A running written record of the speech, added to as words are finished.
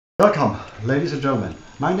Welcome, ladies and gentlemen.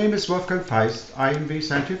 My name is Wolfgang Feist. I am the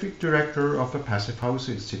Scientific Director of the Passve House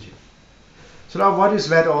Institute. So now, what is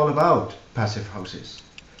that all about, passive houses?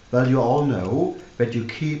 Well, you all know that you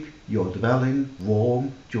keep your dwelling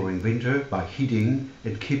warm during winter by heating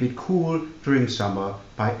and keep it cool during summer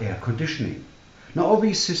by air conditioning. Now, all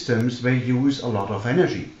these systems, they use a lot of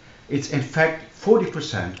energy. It's in fact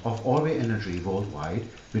 40% of all the energy worldwide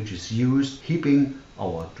which is used keeping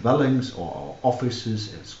our dwellings or our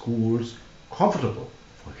offices and schools comfortable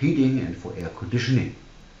for heating and for air conditioning.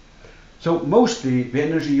 So mostly the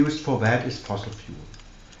energy used for that is fossil fuel.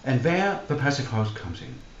 And there the passive house comes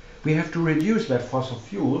in. We have to reduce that fossil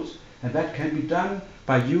fuels, and that can be done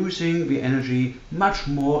by using the energy much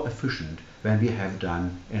more efficient than we have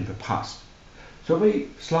done in the past. So the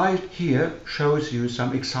slide here shows you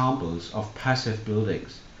some examples of passive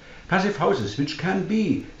buildings. Passive houses, which can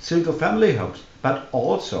be single-family homes, but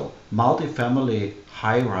also multi-family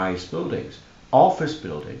high-rise buildings, office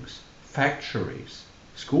buildings, factories,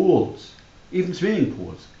 schools, even swimming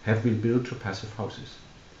pools have been built to passive houses.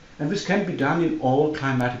 And this can be done in all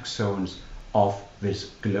climatic zones of this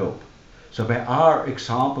globe. So there are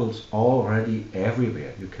examples already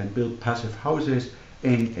everywhere. You can build passive houses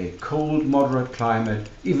in a cold, moderate climate,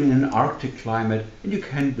 even in an Arctic climate, and you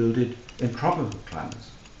can build it in tropical climates.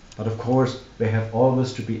 But of course, they have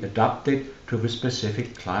always to be adapted to the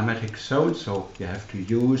specific climatic zone, so you have to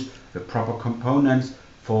use the proper components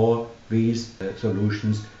for these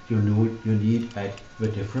solutions you need at the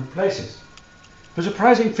different places. The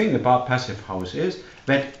surprising thing about passive house is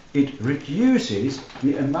that it reduces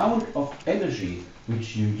the amount of energy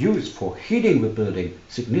which you use for heating the building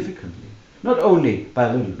significantly. Not only by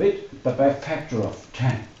a little bit, but by a factor of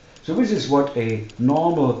 10. So this is what a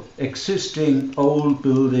normal existing old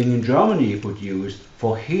building in Germany would use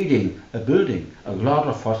for heating a building. A lot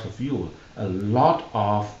of fossil fuel, a lot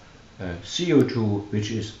of CO2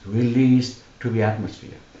 which is released to the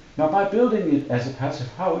atmosphere. Now by building it as a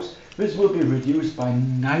passive house, this will be reduced by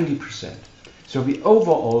 90%. So the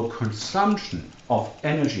overall consumption of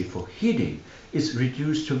energy for heating is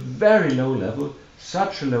reduced to very low level,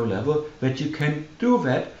 such a low level that you can do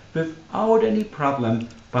that without any problem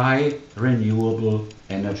by renewable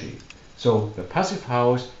energy. So the passive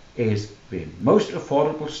house is the most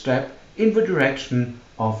affordable step in the direction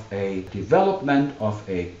of a development of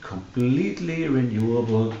a completely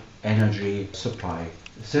renewable energy supply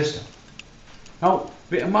system. Now,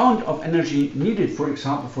 the amount of energy needed, for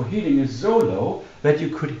example, for heating is so low that you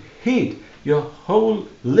could heat your whole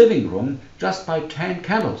living room just by 10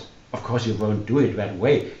 candles. Of course, you won't do it that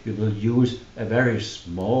way. You will use a very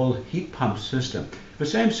small heat pump system. The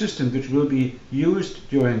same system which will be used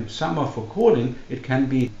during summer for cooling, it can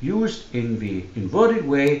be used in the inverted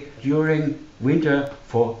way during winter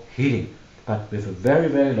for heating, but with a very,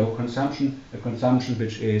 very low consumption, a consumption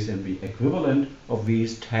which is in the equivalent of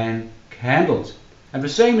these 10 candles. And the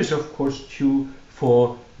same is of course true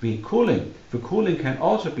for the cooling. The cooling can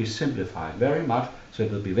also be simplified very much, so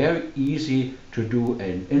it will be very easy to do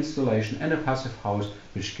an installation in a passive house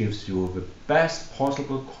which gives you the best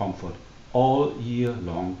possible comfort all year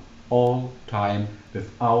long, all time,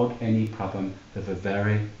 without any problem, with a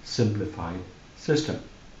very simplified system.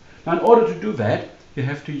 Now in order to do that, you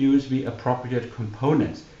have to use the appropriate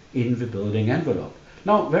components in the building envelope.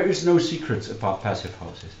 Now there is no secrets about passive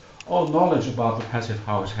houses. All knowledge about the passive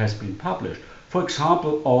house has been published. For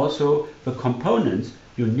example, also the components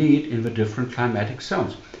you need in the different climatic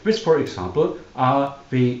zones. Which, for example, are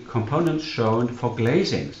the components shown for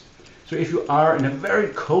glazings. So if you are in a very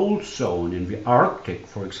cold zone in the Arctic,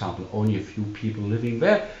 for example, only a few people living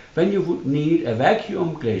there, then you would need a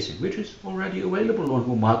vacuum glazing, which is already available on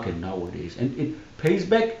the market nowadays, and it pays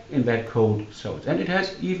back in that cold zone. And it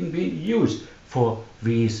has even been used for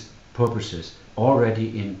these purposes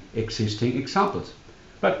already in existing examples.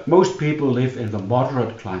 But most people live in the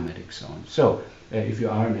moderate climatic zone. So if you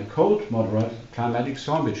are in a cold, moderate climatic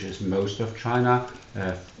zone, which is most of China,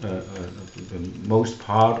 the most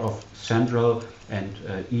part of Central and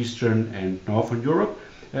Eastern and Northern Europe,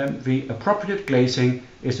 the appropriate glazing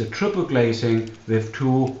is a triple glazing with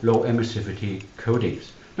 2 low emissivity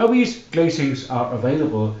coatings. Now these glazings are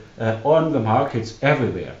available on the markets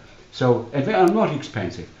everywhere, and they are not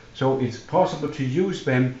expensive. So it's possible to use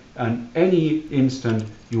them on any instant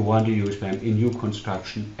you want to use them in new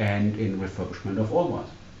construction and in refurbishment of old ones.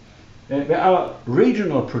 There are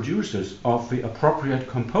regional producers of the appropriate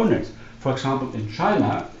components. For example, in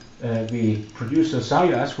China, the producer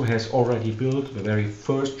Zayas, who has already built the very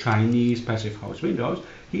first Chinese passive house windows,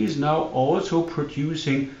 he is now also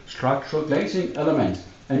producing structural glazing elements.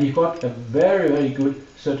 and he got a very, very good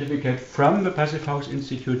certificate from the Passve House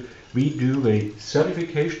Institute. We do a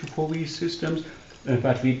certification for these systems,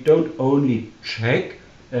 but we don't only check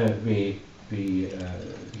the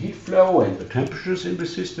heat flow and the temperatures in the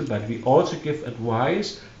system, but we also give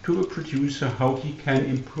advice to the producer how he can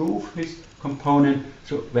improve his component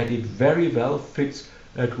so that it very well fits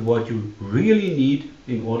to what you really need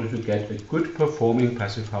in order to get a good performing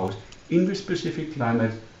passive house in the specific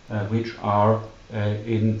climates which are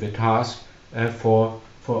in the task for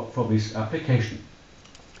this application.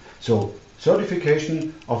 So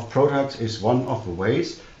certification of products is one of the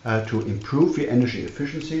ways to improve the energy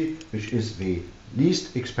efficiency, which is the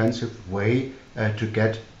least expensive way to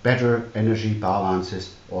get better energy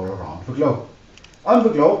balances all around the globe. On the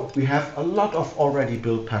globe we have a lot of already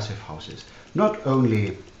built passive houses, not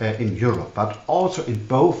only in Europe but also in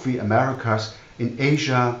both the Americas, in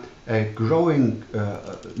Asia, a growing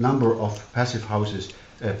number of passive houses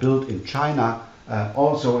built in China,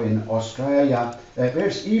 also in Australia.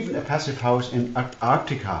 There's even a passive house in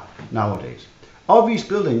Antarctica nowadays. All these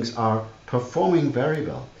buildings are performing very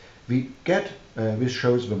well. We get, this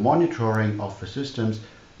shows the monitoring of the systems,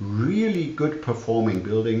 really good performing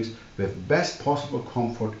buildings with best possible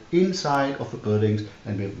comfort inside of the buildings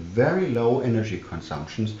and with very low energy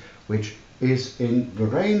consumptions, which is in the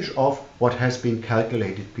range of what has been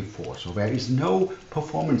calculated before. So there is no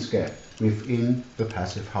performance gap within the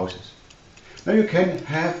passive houses. Now you can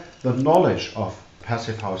have the knowledge of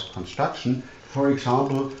passive house construction, for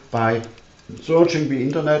example, by searching the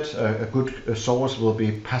internet. A good source will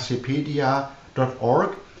be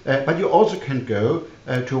passipedia.org, but you also can go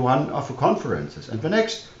to one of the conferences. And the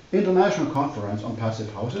next international conference on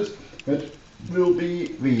passive houses that will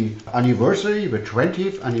be the anniversary, the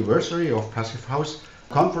 20th anniversary of passive house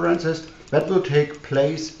conferences. That will take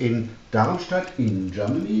place in Darmstadt in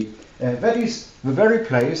Germany. That is the very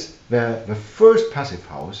place where the first passive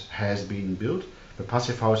house has been built, the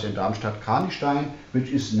passive house in Darmstadt-Kranichstein, which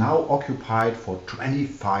is now occupied for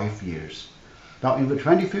 25 years. Now in the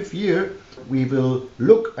 25th year we will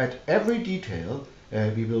look at every detail.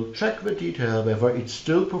 We will check the detail whether it's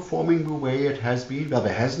still performing the way it has been. Well,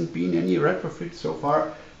 there hasn't been any retrofit so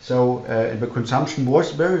far, so the consumption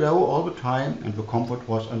was very low all the time and the comfort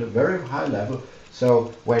was on a very high level.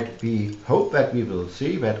 So what we hope that we will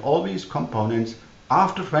see that all these components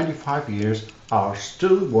after 25 years are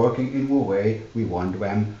still working in the way we want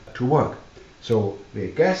them to work. So the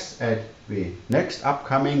guests at the next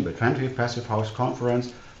upcoming, the 20th Passive House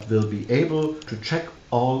Conference, will be able to check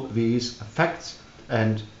all these facts.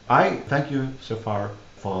 And I thank you so far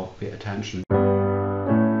for the attention.